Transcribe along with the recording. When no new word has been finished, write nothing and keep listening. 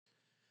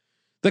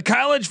The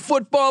college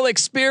football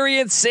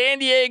experience, San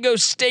Diego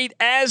State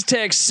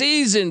Aztecs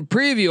season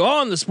preview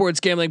on the Sports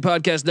Gambling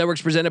Podcast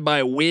Networks, presented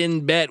by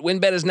WynnBET.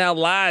 WynnBET is now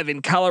live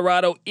in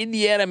Colorado,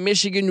 Indiana,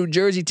 Michigan, New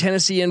Jersey,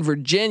 Tennessee, and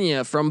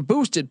Virginia. From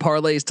boosted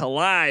parlays to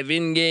live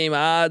in-game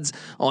odds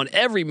on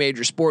every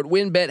major sport,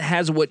 WynnBET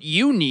has what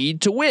you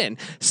need to win.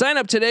 Sign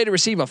up today to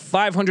receive a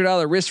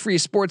 $500 risk-free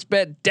sports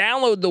bet.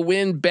 Download the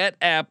WynnBET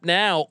app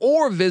now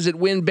or visit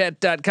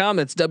wynnbet.com.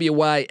 That's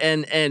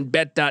WYNN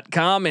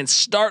bet.com and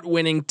start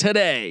winning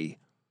today.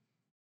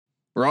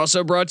 We're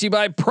also brought to you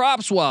by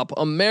PropSwap,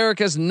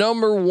 America's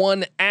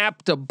 #1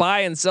 app to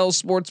buy and sell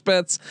sports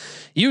bets.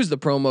 Use the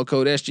promo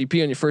code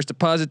SGP on your first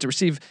deposit to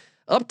receive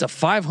up to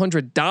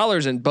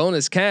 $500 in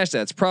bonus cash.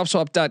 That's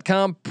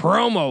PropSwap.com,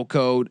 promo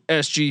code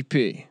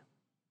SGP.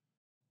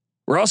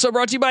 We're also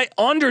brought to you by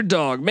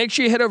Underdog. Make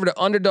sure you head over to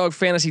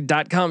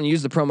UnderdogFantasy.com and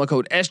use the promo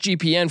code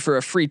SGPN for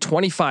a free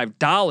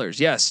 $25.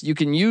 Yes, you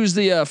can use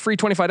the free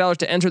 $25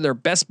 to enter their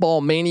Best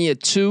Ball Mania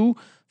 2.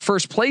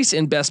 First place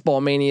in Best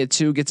Ball Mania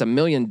 2 gets $1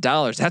 million.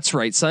 That's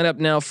right. Sign up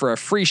now for a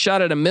free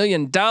shot at $1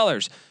 million.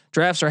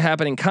 Drafts are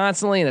happening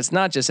constantly, and it's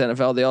not just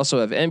NFL. They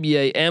also have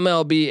NBA,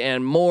 MLB,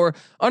 and more.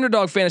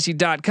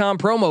 UnderdogFantasy.com,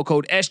 promo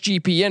code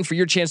SGPN for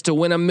your chance to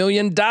win $1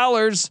 million.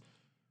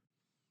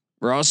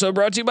 We're also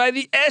brought to you by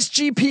the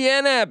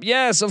SGPN app.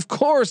 Yes, of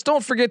course.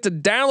 Don't forget to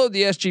download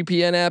the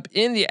SGPN app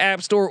in the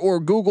App Store or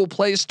Google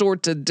Play Store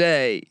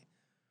today.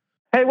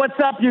 Hey, what's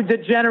up, you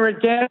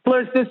degenerate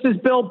gamblers? This is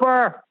Bill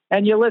Burr,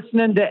 and you're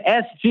listening to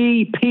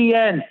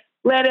SGPN.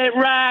 Let it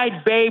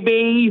ride,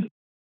 baby.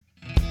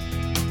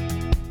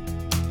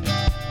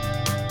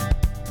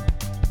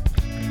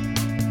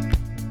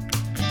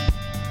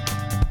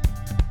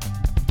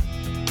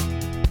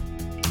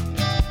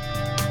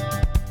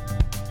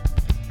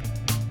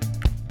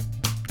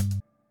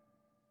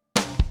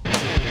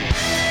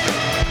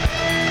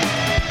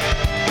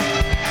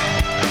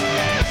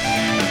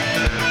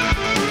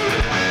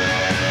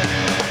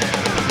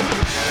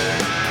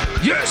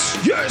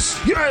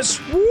 Yes.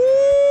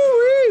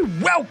 Woo-wee.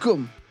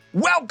 Welcome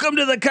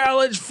to the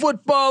college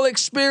football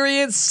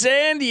experience,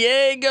 San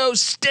Diego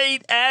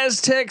State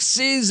Aztecs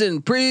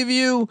season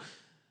preview.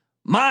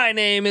 My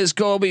name is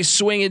Colby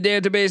Swinging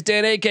Database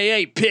Dan,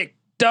 aka Pick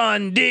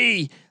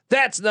Dundee.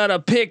 That's not a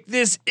pick.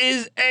 This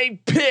is a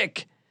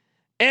pick.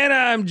 And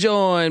I'm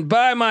joined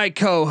by my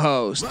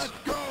co-host,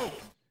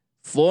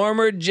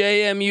 former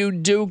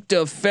JMU Duke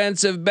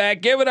defensive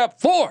back. Give it up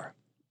for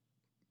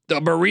the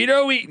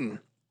burrito eating,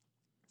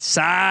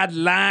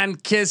 sideline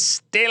kiss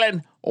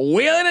stealing,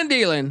 wheeling and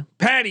dealing,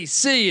 Patty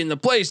C in the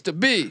place to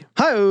be.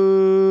 Hi.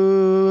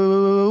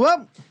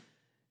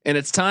 And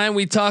it's time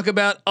we talk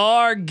about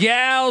our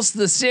gals,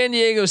 the San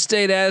Diego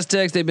State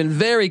Aztecs. They've been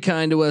very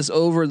kind to us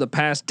over the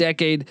past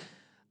decade.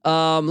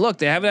 Look,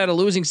 they haven't had a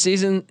losing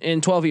season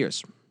in 12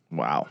 years.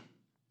 Wow.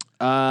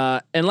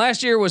 And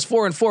last year was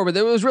 4-4, but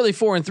it was really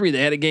 4-3.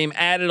 They had a game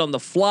added on the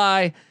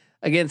fly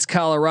against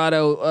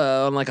Colorado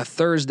on like a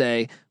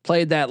Thursday.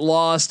 Played that,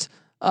 lost.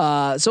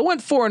 So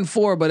went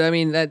 4-4, but I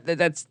mean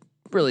that's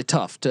really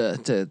tough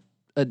to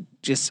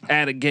just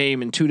add a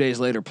game and 2 days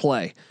later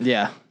play.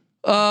 Yeah.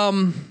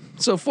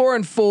 So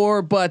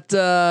 4-4, but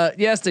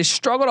yes, they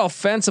struggled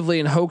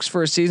offensively in Hoke's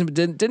first season, but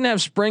didn't have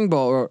spring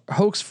ball or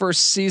Hoke's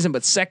first season,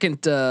 but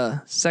second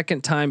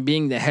time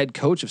being the head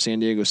coach of San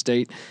Diego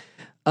State.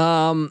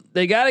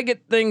 They got to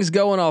get things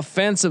going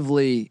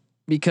offensively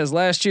because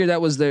last year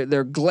that was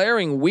their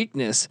glaring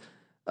weakness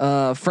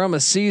from a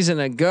season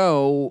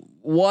ago.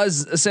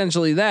 Was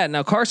essentially that.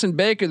 Now Carson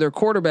Baker, their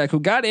quarterback, who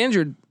got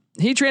injured,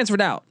 he transferred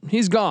out.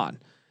 He's gone.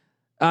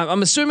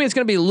 I'm assuming it's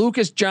going to be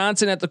Lucas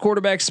Johnson at the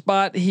quarterback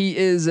spot. He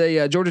is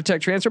a Georgia Tech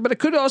transfer, but it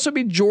could also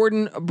be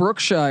Jordan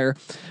Brookshire.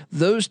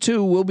 Those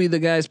two will be the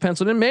guys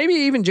penciled in. Maybe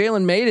even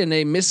Jalen Maiden,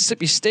 a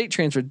Mississippi State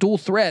transfer, dual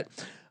threat.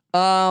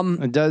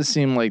 It does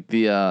seem like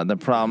the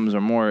problems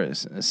are more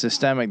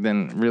systemic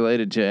than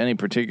related to any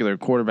particular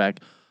quarterback.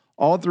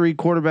 All three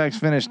quarterbacks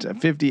finished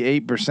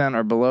 58%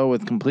 or below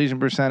with completion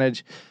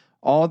percentage.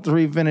 All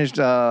three finished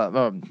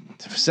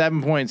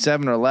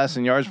 7.7 or less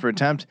in yards per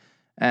attempt,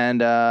 and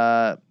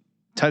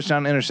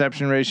touchdown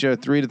interception ratio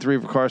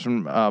 3-3 for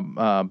Carson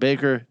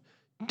Baker,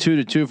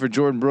 2-2 for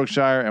Jordan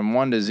Brookshire, and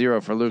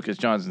 1-0 for Lucas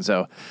Johnson.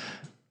 So,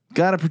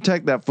 got to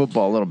protect that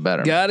football a little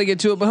better. Got to get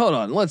to it, but hold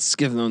on. Let's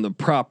give them the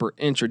proper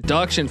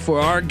introduction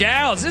for our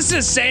gals. This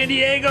is San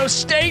Diego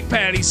State,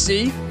 Patty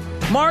C.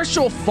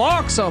 Marshall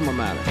Faulk's alma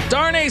mater.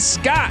 Darnay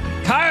Scott,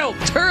 Kyle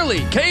Turley,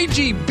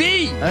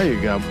 KGB. There you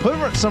go.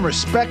 Put some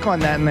respect on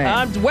that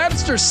name.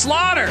 Webster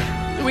Slaughter.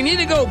 Do we need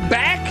to go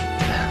back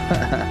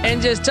and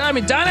just tell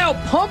me Donnell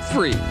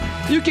Pumphrey?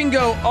 You can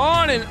go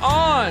on and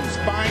on.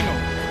 Spinal.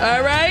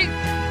 All right.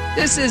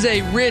 This is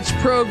a rich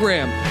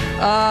program.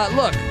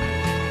 Look,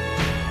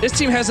 this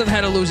team hasn't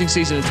had a losing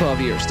season in 12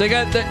 years.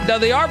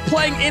 They are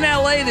playing in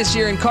LA this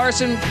year in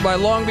Carson by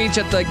Long Beach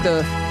at like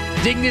the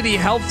Dignity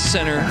Health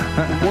Center,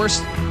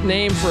 worst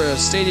name for a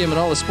stadium in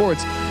all the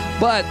sports,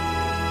 but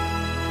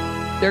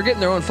they're getting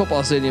their own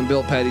football stadium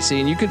built, Patty C,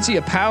 and you can see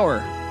a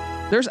power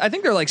I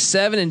think they're like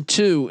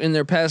 7-2 in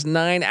their past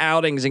 9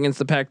 outings against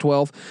the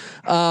Pac-12.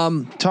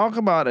 Talk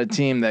about a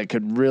team that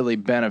could really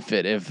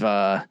benefit if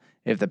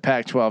the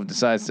Pac-12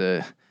 decides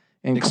to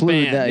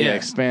include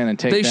expand and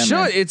take. They them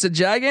should. in. It's a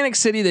gigantic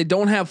city. They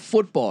don't have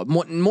football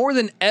more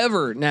than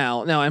ever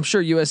now. Now I'm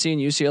sure USC and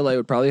UCLA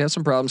would probably have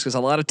some problems because a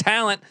lot of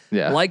talent,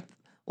 like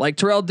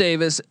Terrell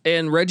Davis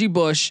and Reggie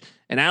Bush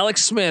and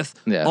Alex Smith,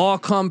 all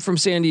come from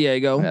San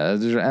Diego. Yeah,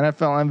 those are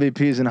NFL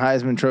MVPs and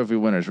Heisman Trophy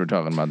winners we're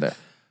talking about there.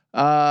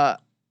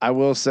 I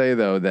will say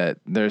though that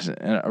there's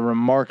a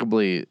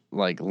remarkably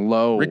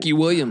low Ricky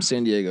Williams,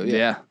 San Diego.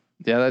 Yeah,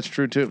 that's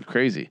true too.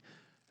 Crazy.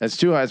 That's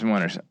 2 Heisman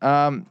winners.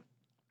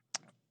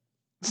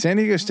 San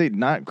Diego State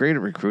not great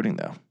at recruiting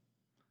though.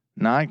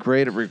 Not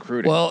great at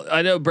recruiting. Well,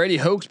 I know Brady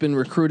Hoke's been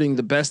recruiting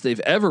the best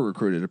they've ever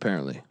recruited.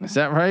 Apparently, is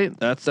that right?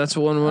 That's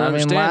one. I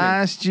mean,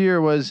 last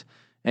year was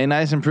a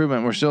nice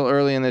improvement. We're still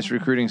early in this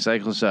recruiting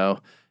cycle, so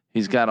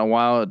he's got a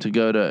while to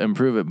go to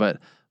improve it. But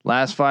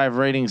last 5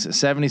 ratings: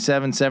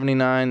 77,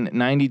 79,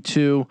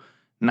 92,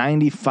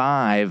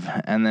 95,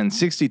 and then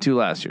 62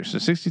 last year. So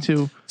 62.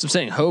 So I'm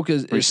saying Hoke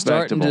is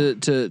starting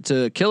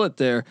to kill it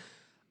there.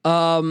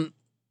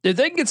 If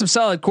they can get some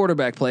solid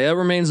quarterback play, that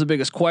remains the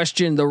biggest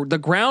question. The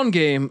ground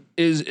game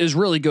is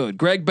really good.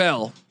 Greg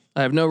Bell,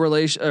 I have no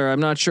relation, or I'm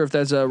not sure if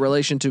that's a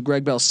relation to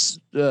Greg Bell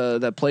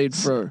that played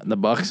for the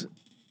Bucks.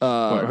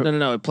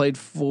 No. It played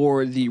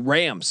for the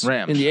Rams in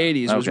the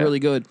 80s. It was really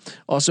good.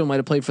 Also might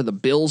have played for the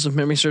Bills if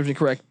memory serves me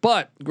correct.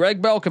 But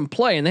Greg Bell can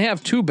play, and they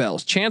have 2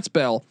 Bells. Chance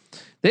Bell.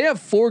 They have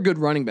 4 good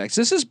running backs.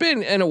 This has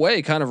been, in a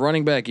way, kind of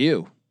running back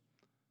you.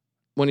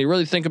 When you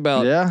really think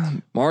about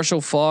Marshall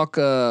Faulk,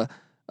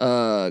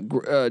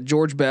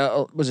 George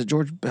Bell. Was it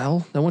George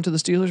Bell that went to the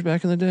Steelers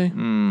back in the day?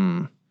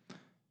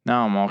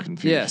 Now I'm all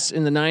confused. Yes,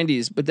 in the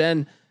 90s. But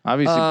then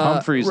obviously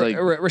Pumphrey's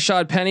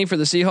Rashad Penny for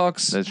the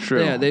Seahawks. That's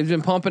true. Yeah, they've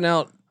been pumping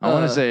out. I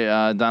want to say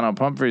Donald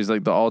Pumphrey's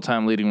like the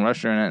all-time leading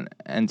rusher in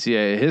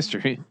NCAA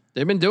history.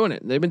 They've been doing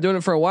it. They've been doing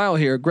it for a while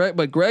here.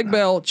 Greg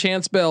Bell,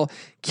 Chance Bell,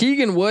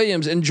 Keegan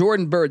Williams, and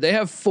Jordan Bird. They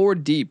have 4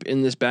 deep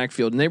in this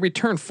backfield, and they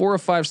return 4 or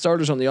 5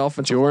 starters on the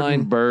offensive line.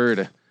 Jordan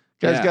Bird.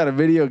 Guy's got a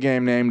video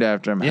game named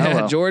after him. Yeah,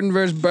 Hello. Jordan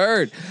versus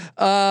Bird.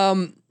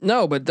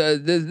 No, but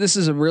this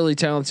is a really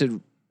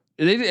talented.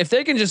 If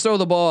they can just throw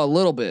the ball a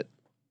little bit,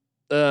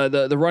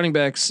 the running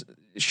backs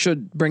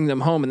should bring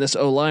them home. In this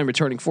O line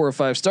returning 4 or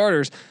 5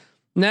 starters.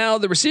 Now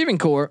the receiving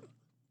core.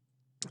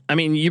 I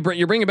mean, you're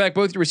bringing back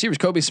both your receivers,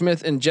 Kobe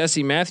Smith and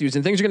Jesse Matthews,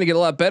 and things are going to get a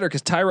lot better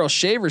because Tyrell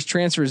Shavers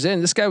transfers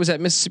in. This guy was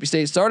at Mississippi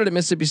State, started at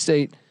Mississippi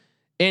State,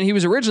 and he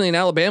was originally an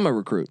Alabama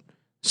recruit.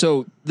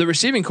 So the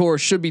receiving core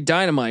should be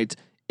dynamite.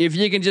 If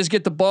you can just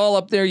get the ball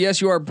up there, yes,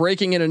 you are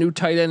breaking in a new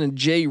tight end and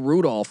Jay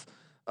Rudolph,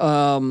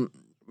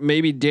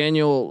 maybe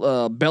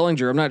Daniel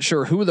Bellinger. I'm not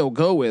sure who they'll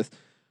go with,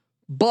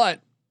 but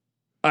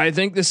I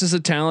think this is a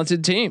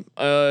talented team.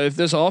 If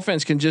this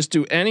offense can just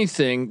do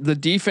anything, the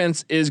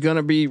defense is going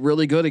to be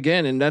really good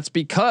again, and that's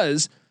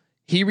because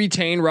he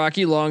retained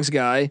Rocky Long's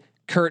guy,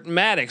 Kurt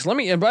Maddox.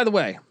 And by the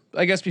way,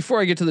 I guess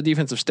before I get to the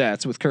defensive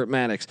stats with Kurt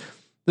Maddox,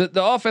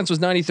 the offense was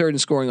 93rd in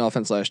scoring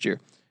offense last year.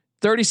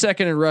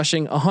 32nd in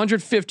rushing,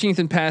 115th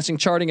in passing,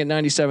 charting at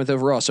 97th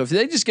overall. So if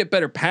they just get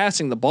better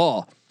passing the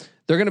ball,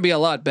 they're going to be a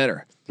lot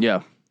better.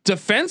 Yeah.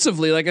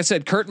 Defensively, like I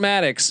said, Kurt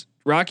Maddox,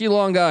 Rocky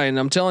Long guy, and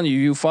I'm telling you,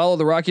 you follow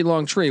the Rocky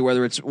Long tree.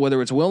 Whether it's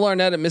Will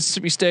Arnett at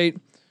Mississippi State,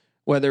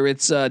 whether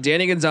it's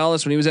Danny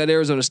Gonzalez when he was at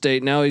Arizona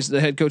State, now he's the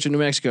head coach in New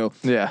Mexico.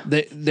 Yeah,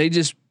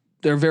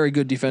 they're very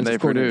good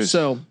defensive coordinators.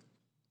 So.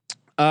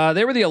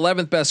 They were the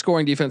 11th best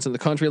scoring defense in the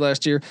country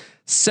last year,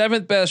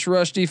 7th best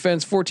rush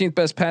defense, 14th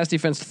best pass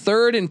defense,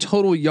 3rd in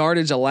total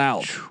yardage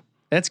allowed.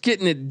 That's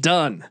getting it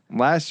done.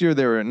 Last year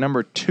they were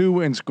number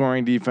 2 in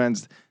scoring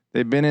defense.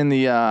 They've been in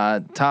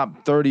the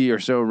top 30 or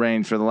so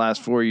range for the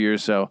last 4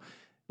 years. So,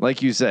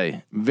 like you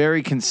say,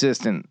 very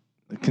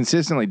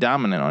consistently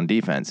dominant on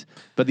defense.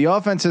 But the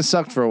offense has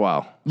sucked for a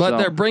while. But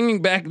they're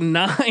bringing back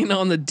 9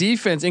 on the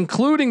defense,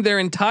 including their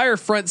entire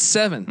front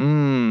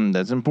 7.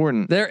 That's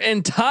important. Their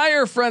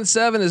entire front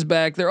 7 is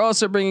back. They're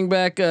also bringing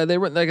back.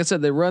 Like I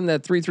said, they run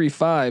that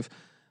 3-3-5.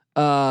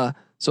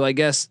 So I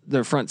guess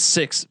their front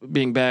 6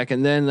 being back,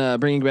 and then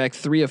bringing back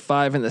 3 of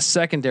 5 in the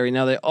secondary.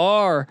 Now they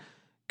are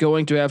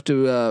going to have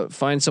to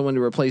find someone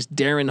to replace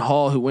Darren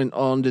Hall, who went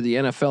on to the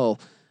NFL.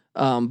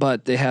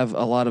 But they have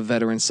a lot of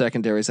veteran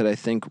secondaries that I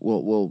think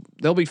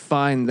they'll be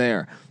fine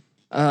there.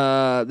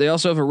 They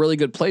also have a really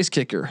good place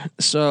kicker.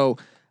 So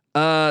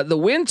the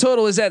win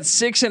total is at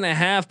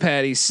 6.5.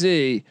 Patty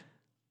C.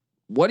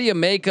 What do you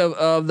make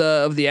of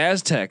the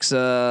Aztecs?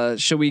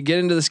 Should we get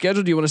into the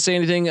schedule? Do you want to say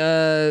anything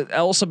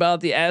else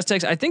about the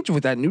Aztecs? I think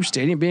with that new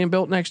stadium being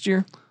built next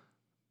year.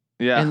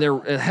 Yeah, and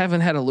they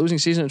haven't had a losing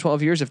season in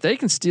 12 years. If they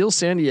can steal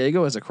San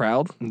Diego as a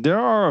crowd, there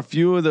are a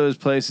few of those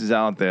places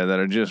out there that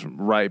are just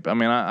ripe. I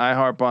mean, I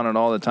harp on it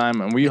all the time,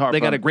 and we harp.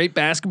 They got a great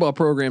basketball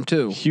program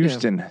too.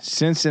 Houston,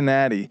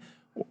 Cincinnati,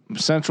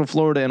 Central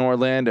Florida, and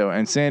Orlando,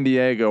 and San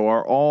Diego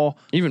are all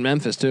even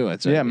Memphis too.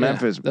 I'd say. Yeah,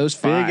 Memphis. Those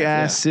 5, big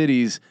ass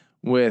cities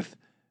with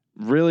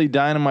really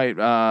dynamite,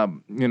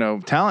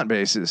 talent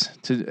bases.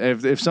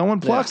 If someone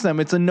plucks them,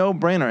 it's a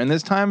no-brainer. In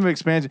this time of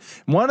expansion,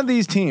 one of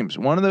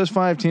those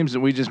 5 teams that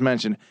we just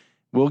mentioned,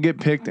 will get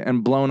picked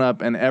and blown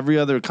up, and every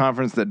other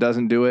conference that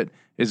doesn't do it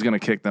is going to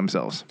kick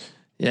themselves.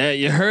 Yeah,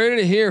 you heard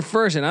it here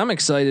first, and I'm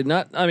excited.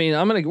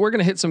 We're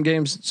gonna hit some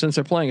games since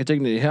they're playing at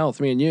Dignity Health,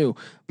 me and you.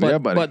 But, yeah,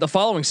 buddy. But the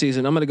following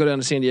season, I'm gonna go down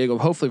to San Diego,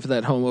 hopefully for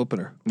that home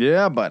opener.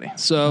 Yeah, buddy.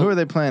 So who are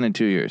they playing in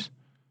 2 years?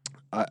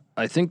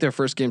 I think their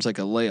first game's like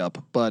a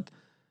layup, but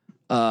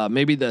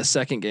maybe the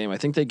second game. I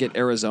think they get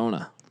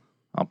Arizona.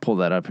 I'll pull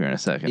that up here in a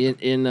second.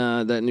 In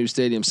that new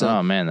stadium. So,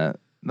 oh man, that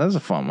was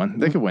a fun one.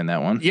 They could win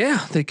that one.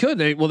 Yeah, they could.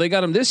 They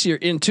got them this year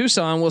in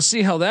Tucson. We'll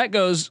see how that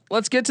goes.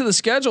 Let's get to the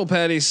schedule,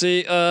 Patty.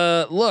 See,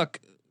 look,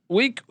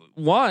 week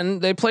 1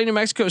 they play New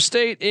Mexico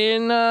State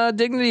in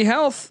Dignity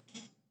Health.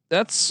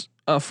 That's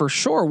a for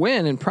sure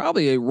win and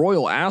probably a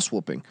royal ass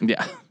whooping.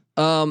 Yeah.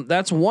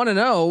 That's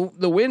 1-0.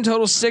 The win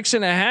total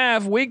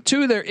 6.5. Week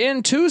 2 they're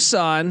in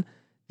Tucson.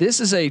 This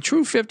is a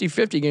true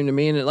 50-50 game to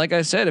me. And like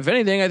I said, if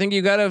anything, I think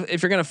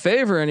if you're going to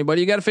favor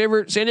anybody, you got to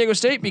favor San Diego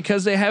State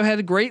because they have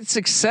had great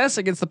success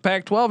against the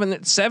Pac-12 and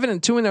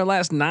 7-2 in their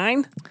last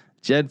 9.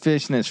 Jed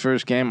Fish in his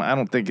first game. I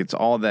don't think it's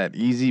all that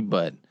easy,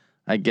 but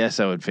I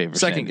guess I would favor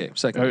second game.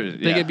 They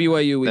get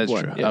BYU week that's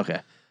 1. True. Yeah. Okay.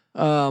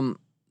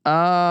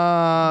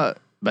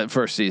 But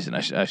first season, I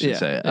should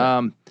say.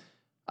 Yeah.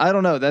 I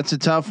don't know. That's a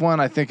tough one.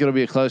 I think it'll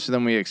be closer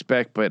than we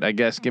expect, but I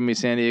guess give me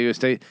San Diego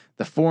State.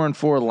 The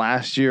 4-4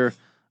 last year,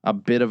 a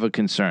bit of a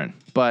concern,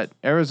 but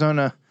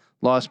Arizona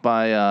lost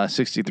by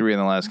 63 in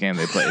the last game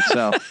they played.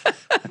 So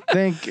I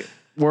think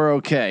we're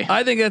okay.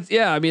 I think that's,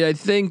 I mean, I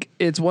think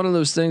it's one of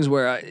those things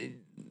where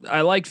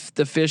I like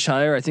the Fish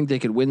higher. I think they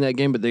could win that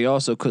game, but they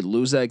also could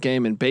lose that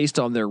game. And based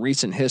on their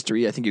recent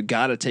history, I think you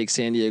got to take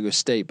San Diego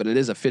State, but it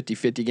is a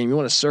 50-50 game. You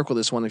want to circle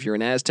this one if you're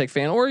an Aztec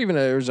fan or even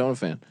an Arizona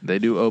fan. They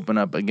do open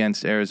up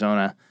against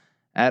Arizona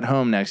at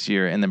home next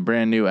year in the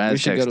brand new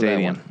Aztec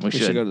Stadium. We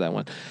should go to that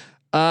one.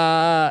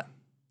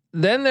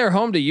 Then they're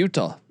home to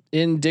Utah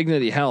in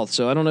Dignity Health.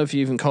 So I don't know if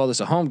you even call this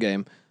a home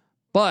game,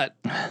 but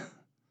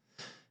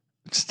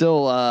it's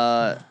still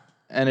an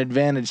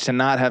advantage to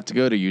not have to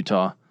go to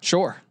Utah.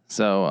 Sure.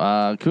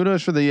 So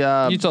kudos for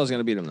the Utah's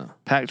going to beat them though.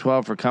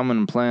 Pac-12 for coming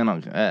and playing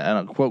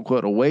a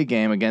quote away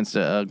game against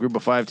a group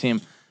of 5 team.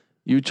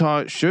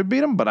 Utah should beat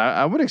them, but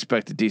I would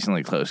expect a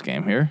decently close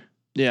game here.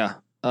 Yeah.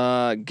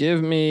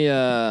 Give me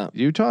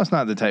Utah's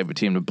not the type of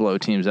team to blow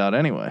teams out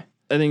anyway.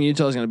 I think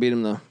Utah's going to beat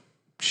them though.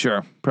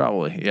 Sure,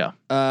 probably, yeah.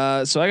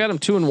 So I got them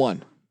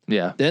 2-1.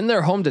 Yeah. Then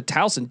they're home to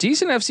Towson,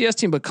 decent FCS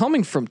team, but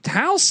coming from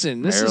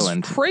Towson, this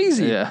Maryland. is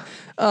crazy. Yeah.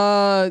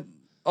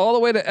 All the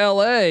way to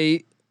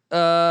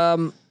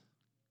LA.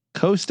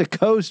 Coast to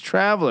coast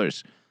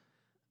travelers.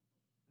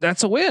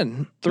 That's a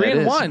win.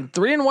 3-1.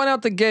 3-1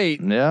 out the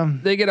gate. Yeah.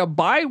 They get a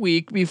bye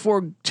week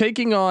before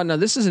taking on. Now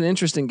this is an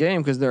interesting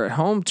game because they're at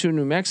home to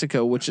New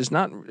Mexico, which is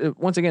not.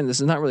 Once again, this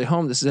is not really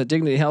home. This is at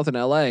Dignity Health in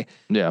LA.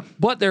 Yeah.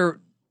 But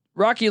they're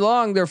Rocky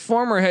Long, their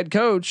former head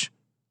coach,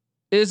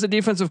 is the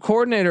defensive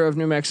coordinator of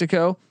New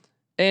Mexico,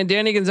 and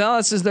Danny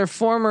Gonzalez is their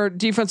former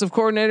defensive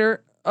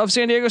coordinator of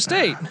San Diego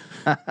State.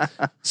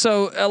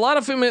 So a lot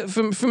of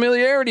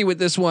familiarity with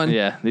this one.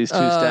 Yeah, these two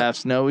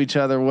staffs know each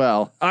other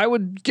well. I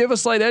would give a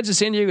slight edge to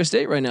San Diego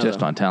State right now, just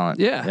though. on talent.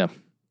 Yeah. Yep.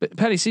 But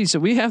Patty C. So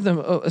we have them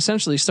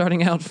essentially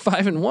starting out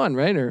 5-1,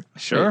 right? Or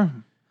sure.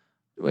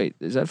 Wait,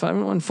 is that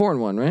 5-1?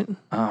 4-1, right?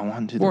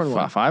 1, 2, 3,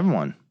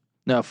 5-1.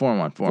 No,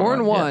 4-1.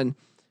 4-1. Yeah.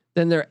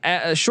 Then they're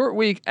at a short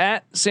week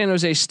at San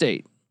Jose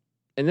State,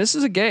 and this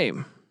is a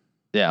game.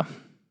 Yeah.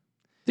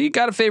 You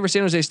got to favor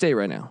San Jose State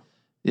right now.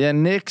 Yeah,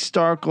 Nick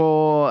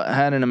Starkel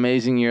had an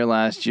amazing year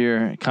last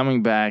year.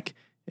 Coming back,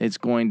 it's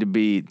going to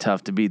be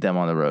tough to beat them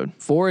on the road.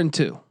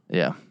 4-2.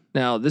 Yeah.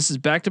 Now this is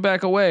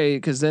back-to-back away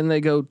because then they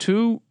go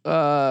to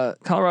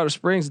Colorado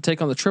Springs to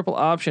take on the triple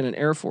option and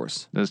Air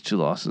Force. Those 2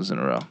 losses in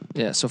a row.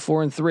 Yeah, so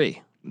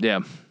 4-3.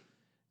 Yeah.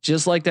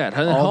 Just like that.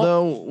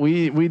 Although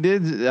we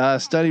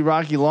did study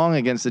Rocky Long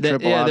against the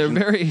triple option.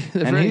 They're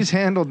he's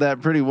handled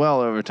that pretty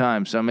well over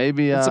time. So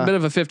maybe it's a bit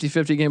of a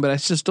 50-50 game, but I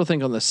still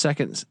think on the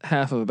second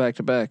half of a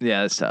back-to-back.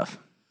 Yeah, that's tough.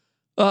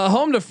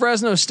 Home to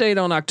Fresno State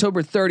on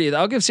October 30th.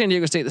 I'll give San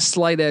Diego State the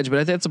slight edge, but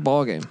I think it's a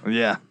ball game.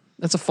 Yeah.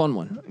 That's a fun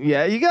one.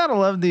 Yeah, you gotta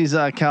love these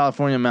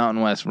California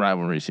Mountain West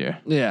rivalries here.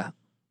 Yeah.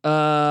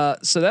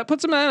 So that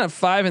puts them at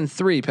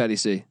 5-3, Petty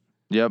C.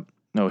 Yep.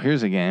 No,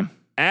 here's a game.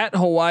 At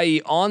Hawaii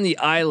on the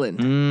island.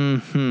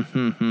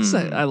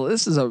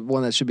 This is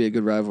one that should be a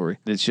good rivalry.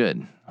 It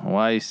should.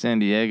 Hawaii, San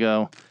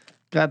Diego,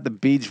 got the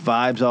beach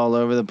vibes all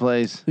over the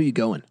place. Who you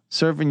going?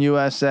 Surfing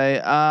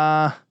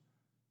USA.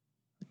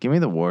 Give me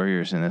the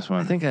Warriors in this one.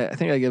 I think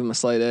I give them a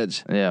slight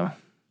edge. Yeah.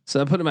 So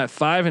I put them at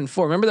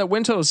 5-4. Remember that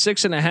win total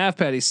 6.5,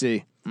 Patty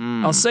C.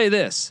 I'll say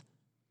this: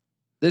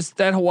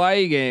 that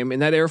Hawaii game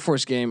and that Air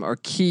Force game are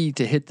key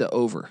to hit the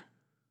over.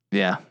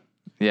 Yeah,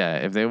 yeah.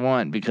 If they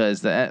want,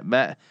 because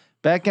the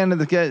back end of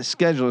the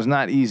schedule is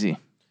not easy.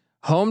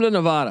 Home to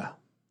Nevada.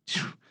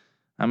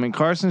 I mean,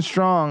 Carson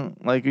Strong,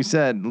 like we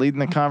said,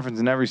 leading the conference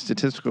in every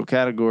statistical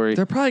category.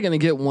 They're probably going to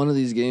get one of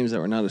these games that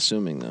we're not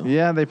assuming, though.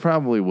 Yeah, they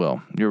probably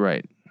will. You're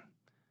right.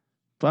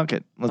 Fuck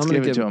it. Let's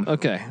give it to them.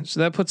 Okay, so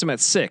that puts them at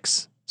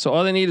 6. So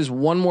all they need is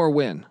one more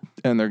win.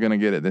 And they're going to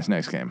get it this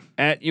next game.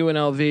 At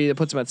UNLV, that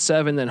puts them at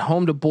 7. Then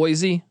home to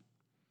Boise.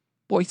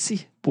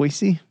 Boise? Who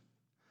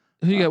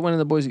you got winning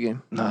the Boise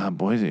game?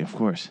 Boise, of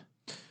course.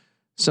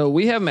 So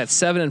we have them at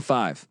 7 and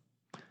 5.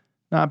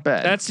 Not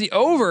bad. That's the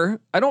over.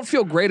 I don't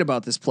feel great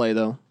about this play,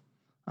 though.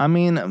 I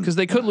mean, because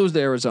they could lose to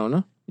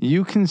Arizona.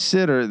 You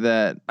consider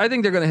that. I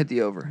think they're going to hit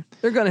the over.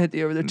 They're going to hit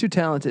the over. They're too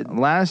talented.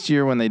 Last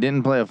year, when they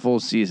didn't play a full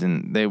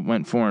season, they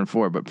went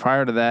 4-4. But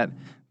prior to that,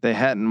 they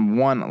hadn't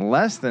won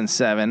less than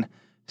 7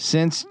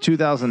 since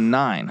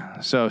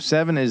 2009. So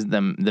 7 is the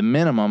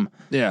minimum.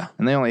 Yeah,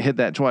 and they only hit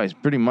that twice,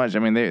 pretty much. I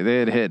mean, they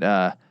had hit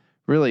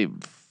really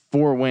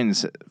 4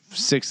 wins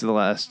 6 of the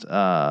last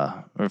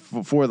or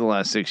 4 of the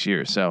last 6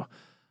 years. So.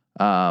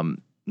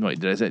 Wait,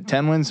 did I say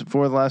 10 wins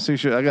 4 of the last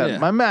 6 years? I got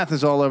my math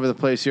is all over the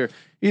place here.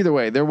 Either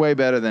way, they're way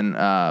better than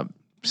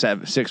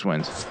 6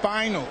 wins.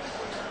 Spinal.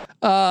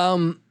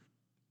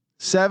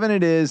 7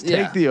 it is.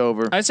 Take the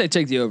over. I say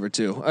take the over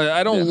too.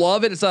 I don't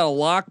love it. It's not a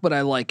lock, but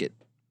I like it.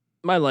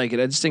 I like it.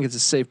 I just think it's a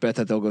safe bet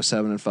that they'll go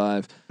 7 and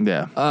 5.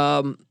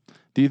 Yeah.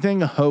 Do you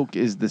think Hoke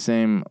is the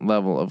same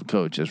level of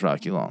coach as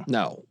Rocky Long?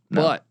 No.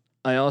 But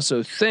I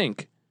also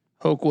think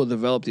Hoke will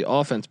develop the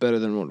offense better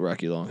than what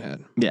Rocky Long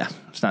had. Yeah,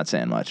 it's not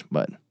saying much,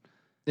 but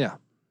yeah.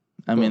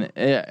 I mean,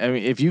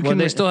 if you can,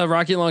 they still have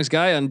Rocky Long's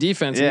guy on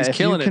defense. And he's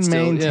killing it. If you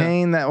can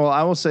maintain that. Well,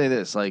 I will say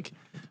this: like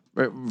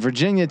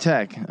Virginia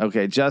Tech,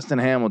 okay, Justin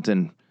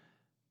Hamilton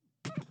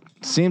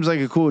seems like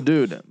a cool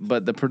dude,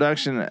 but the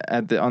production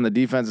on the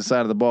defensive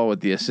side of the ball with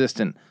the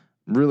assistant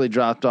really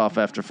dropped off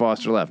after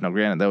Foster left. Now,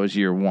 granted, that was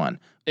year 1.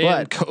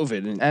 And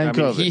COVID. And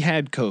COVID. He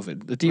had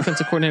COVID. The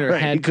defensive coordinator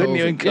had he couldn't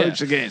even coach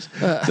the games.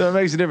 So it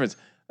makes a difference.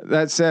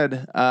 That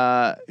said,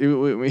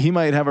 he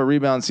might have a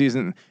rebound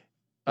season.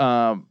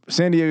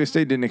 San Diego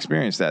State didn't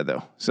experience that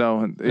though.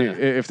 So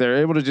if they're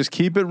able to just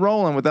keep it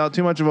rolling without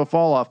too much of a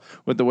fall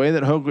off with the way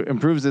that Hoke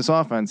improves this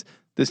offense,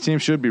 this team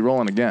should be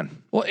rolling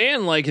again. Well,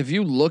 and like if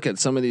you look at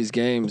some of these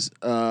games,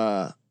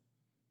 I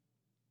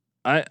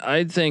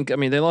think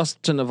they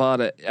lost to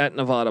Nevada at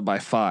Nevada by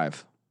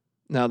 5.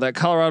 Now that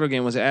Colorado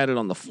game was added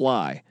on the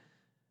fly.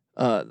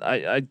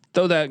 I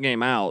throw that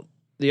game out.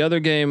 The other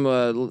game,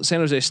 San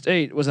Jose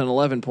State, was an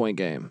 11-point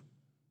game.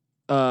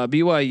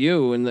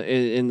 BYU in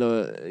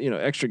the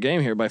extra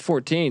game here by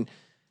 14.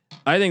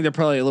 I think they're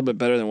probably a little bit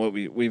better than what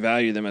we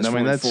value them as. I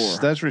mean,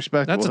 that's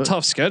respectable. That's a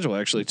tough schedule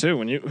actually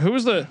too.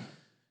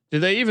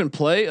 Did they even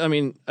play? I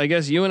mean, I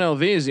guess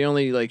UNLV is the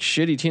only like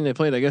shitty team they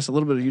played. I guess a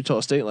little bit of Utah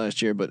State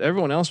last year, but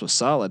everyone else was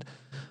solid.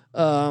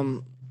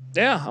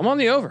 Yeah, I'm on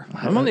the over.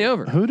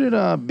 Who did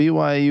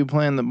BYU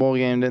play in the bowl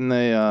game? Didn't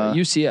they?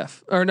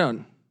 UCF or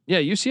no? Yeah,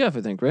 UCF.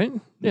 I think right.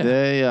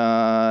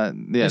 Yeah,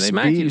 they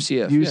smacked beat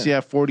UCF.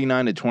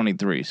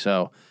 49-23.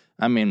 So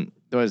I mean,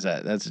 what is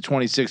that? That's a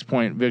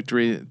 26-point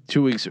victory.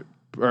 2 weeks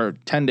or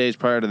 10 days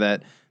prior to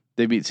that,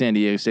 they beat San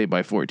Diego State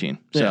by 14.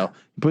 So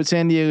you put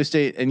San Diego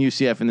State and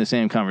UCF in the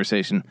same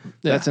conversation.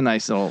 That's a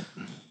nice little.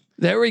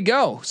 There we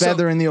go.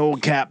 Feather in the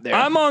old cap there.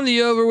 I'm on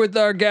the over with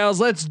our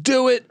gals. Let's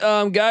do it.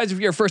 Guys, if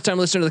you're a first time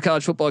listener to the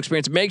College Football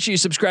Experience, make sure you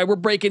subscribe. We're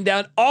breaking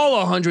down all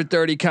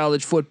 130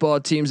 college football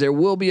teams. There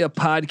will be a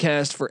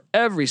podcast for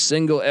every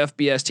single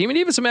FBS team and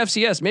even some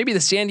FCS. Maybe the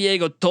San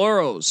Diego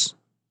Toros.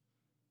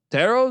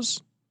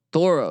 Toreros?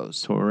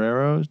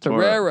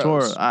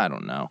 I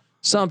don't know.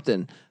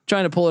 Something.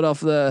 Trying to pull it off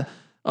the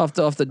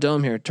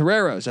dome here.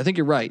 Toreros. I think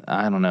you're right.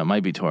 I don't know. It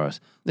might be Toros.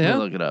 Yeah.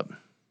 Look it up.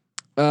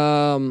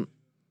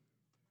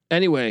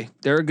 Anyway,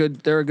 they're a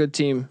good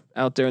team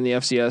out there in the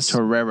FCS.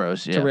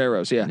 Toreros,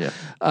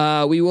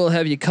 yeah. We will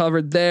have you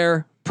covered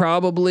there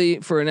probably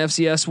for an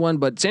FCS one,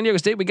 but San Diego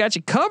State, we got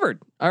you covered.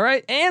 All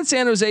right. And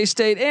San Jose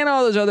State and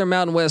all those other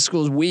Mountain West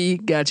schools, we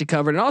got you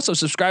covered. And also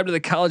subscribe to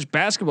the College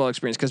Basketball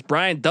Experience because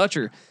Brian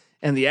Dutcher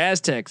and the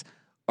Aztecs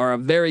are a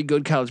very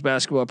good college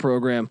basketball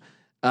program.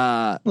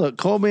 Look,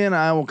 Colby and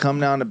I will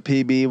come down to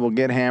PB. We'll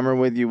get hammered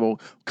with you.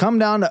 We'll come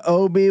down to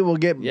OB. We'll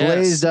get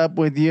blazed up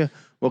with you.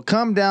 We'll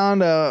come down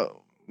to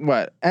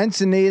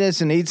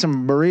Encinitas and eat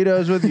some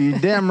burritos with you.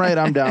 Damn right,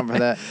 I'm down for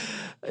that.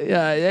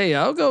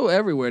 Yeah. I'll go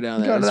everywhere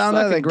down there. Go down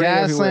to the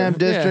Gaslamp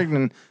District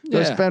and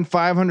go spend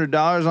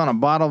 $500 on a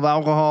bottle of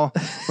alcohol,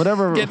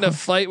 whatever. Get in a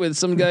fight with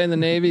some guy in the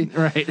Navy,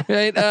 right?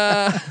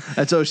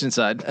 That's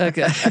Oceanside.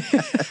 Okay.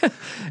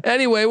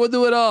 Anyway, we'll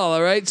do it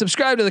all right.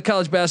 Subscribe to the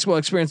College Basketball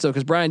Experience though,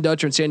 because Brian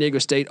Dutcher and San Diego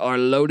State are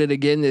loaded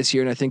again this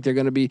year, and I think they're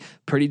going to be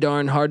pretty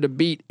darn hard to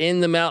beat in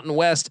the Mountain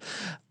West.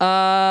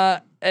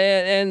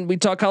 And we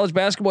talk college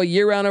basketball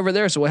year round over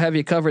there, so we'll have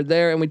you covered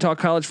there. And we talk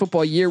college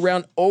football year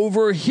round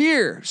over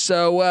here.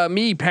 So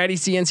me, Patty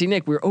CNC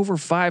Nick, we're over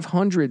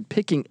 500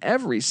 picking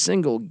every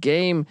single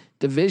game,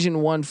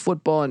 Division I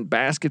football and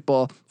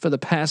basketball for the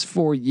past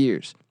 4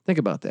 years. Think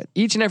about that.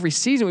 Each and every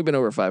season we've been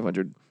over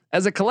 500.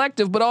 as a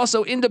collective, but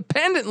also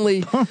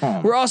independently.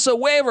 We're also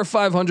way over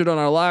 500 on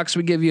our locks.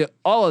 We give you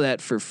all of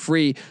that for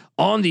free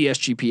on the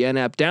SGPN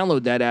app.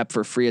 Download that app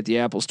for free at the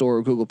Apple Store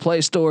or Google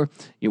Play Store.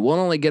 You won't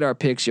only get our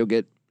picks, you'll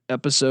get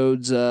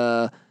episodes.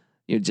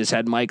 You just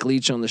had Mike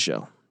Leach on the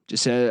show.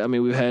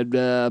 We've had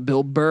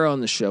Bill Burr on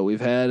the show.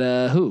 We've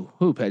had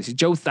who Patsy?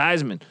 Joe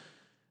Theismann.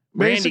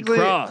 Basically,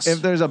 Randy Cross.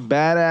 If there's a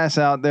badass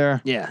out there,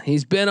 yeah,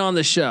 he's been on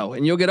the show,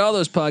 and you'll get all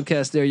those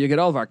podcasts there. You'll get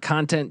all of our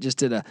content. Just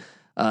did a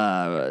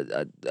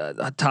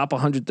top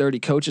 130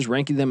 coaches,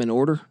 ranking them in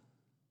order.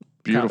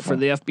 Beautiful for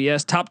the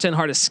FBS. Top 10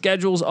 hardest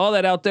schedules, all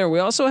that out there. We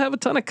also have a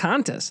ton of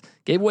contests.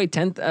 Gave away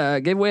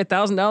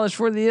 $1,000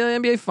 for the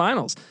NBA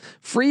Finals.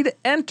 Free to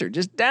enter.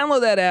 Just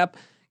download that app.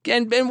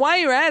 And while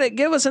you're at it,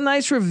 give us a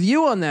nice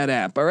review on that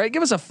app. All right,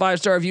 give us a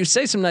 5-star review.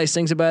 Say some nice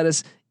things about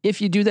us. If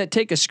you do that,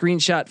 take a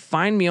screenshot.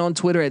 Find me on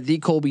Twitter at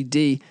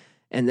 @TheColbyD,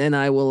 and then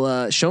I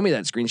will show me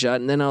that screenshot,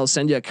 and then I'll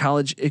send you a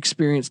college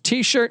experience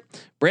T-shirt,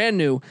 brand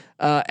new,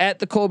 at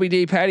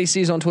 @TheColbyD. Patty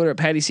C's on Twitter at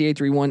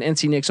PattyC831.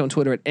 NC Nick's on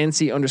Twitter at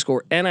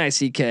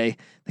NC_NICK.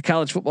 The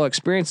college football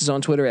experience is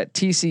on Twitter at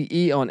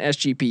TCE on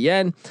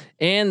SGPN,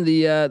 and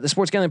the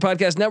Sports Gambling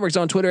Podcast Network's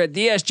on Twitter at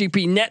the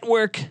SGP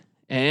Network.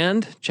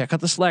 And check out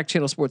the Slack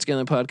channel, Sports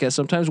Gambling Podcast.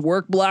 Sometimes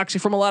work blocks you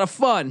from a lot of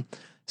fun.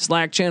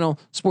 Slack channel,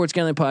 Sports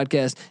Gambling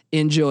Podcast.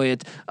 Enjoy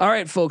it. All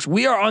right, folks,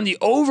 we are on the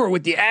over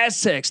with the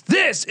Aztecs.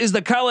 This is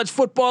the college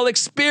football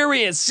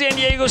experience, San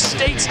Diego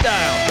State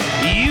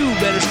style. You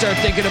better start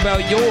thinking about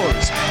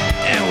yours.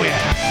 And we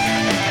have.